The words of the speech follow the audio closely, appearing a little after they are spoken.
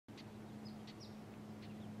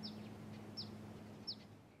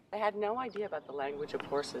I had no idea about the language of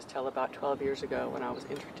horses till about 12 years ago when I was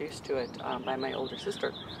introduced to it by my older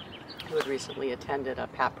sister, who had recently attended a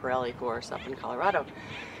Pat Pirelli course up in Colorado.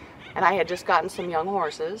 And I had just gotten some young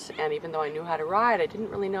horses, and even though I knew how to ride, I didn't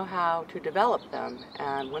really know how to develop them.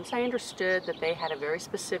 And once I understood that they had a very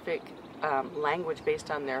specific language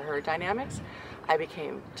based on their herd dynamics, I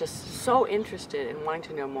became just so interested in wanting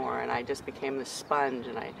to know more, and I just became this sponge,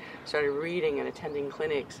 and I started reading and attending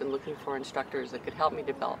clinics and looking for instructors that could help me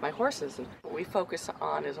develop my horses. And what we focus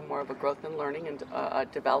on is more of a growth and learning and a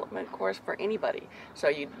development course for anybody. So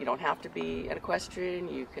you don't have to be an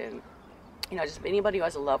equestrian, you can just anybody who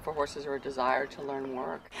has a love for horses or a desire to learn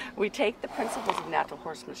more. We take the principles of natural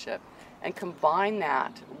horsemanship and combine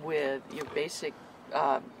that with your basic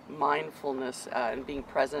mindfulness and being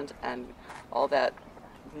present and all that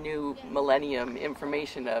new millennium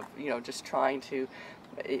information of just trying to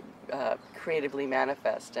creatively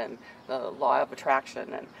manifest and the law of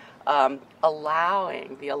attraction and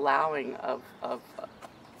allowing of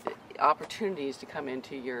opportunities to come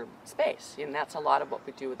into your space, and that's a lot of what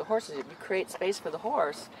we do with the horses. If you create space for the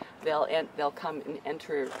horse, they'll come and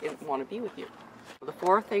enter and want to be with you. The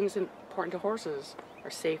four things important to horses are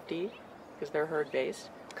safety, because they're herd-based,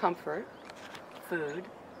 comfort, food,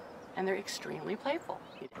 and they're extremely playful.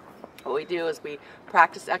 What we do is we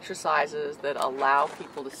practice exercises that allow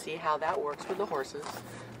people to see how that works with the horses.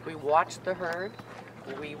 We watch the herd,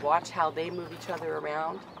 we watch how they move each other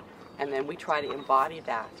around, and then we try to embody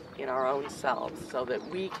that in our own selves so that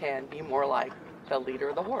we can be more like the leader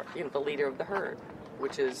of the horse, the leader of the herd,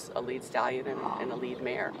 which is a lead stallion and a lead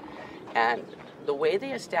mare. And the way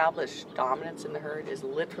they establish dominance in the herd is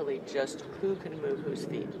literally just who can move whose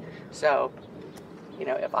feet. So,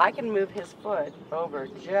 if I can move his foot over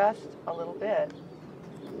just a little bit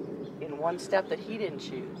in one step that he didn't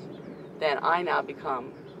choose, then I now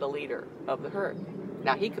become the leader of the herd.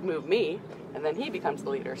 Now he could move me, and then he becomes the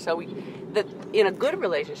leader. So in a good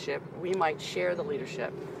relationship, we might share the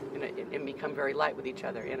leadership and become very light with each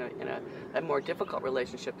other. In a more difficult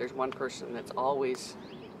relationship, there's one person that's always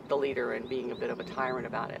the leader and being a bit of a tyrant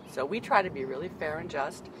about it. So we try to be really fair and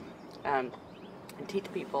just and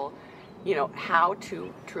teach people how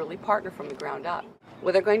to truly partner from the ground up.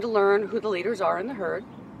 Well, they're going to learn who the leaders are in the herd.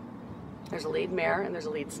 There's a lead mare and there's a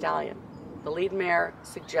lead stallion. The lead mare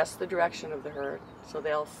suggests the direction of the herd, so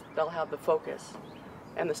they'll have the focus.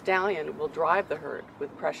 And the stallion will drive the herd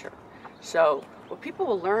with pressure. So what people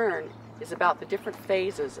will learn is about the different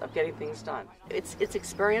phases of getting things done. It's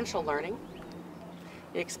experiential learning.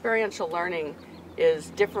 The experiential learning is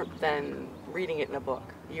different than reading it in a book.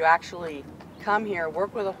 You actually come here,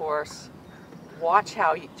 work with a horse, watch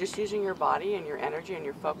how just using your body and your energy and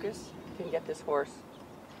your focus can get this horse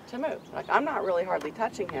to move. Like, I'm not really hardly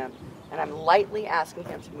touching him, and I'm lightly asking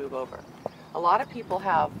him to move over. A lot of people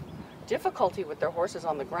have difficulty with their horses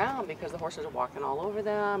on the ground because the horses are walking all over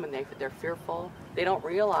them and they're fearful. They don't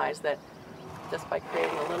realize that just by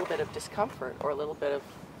creating a little bit of discomfort or a little bit of,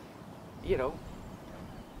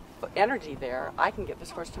 energy there, I can get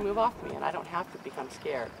this horse to move off me and I don't have to become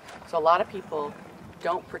scared. So a lot of people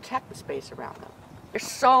don't protect the space around them. There's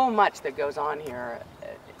so much that goes on here,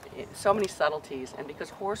 so many subtleties, and because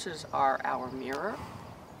horses are our mirror,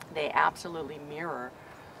 they absolutely mirror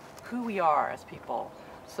who we are as people.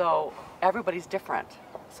 So everybody's different.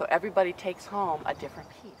 So everybody takes home a different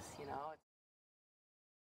piece.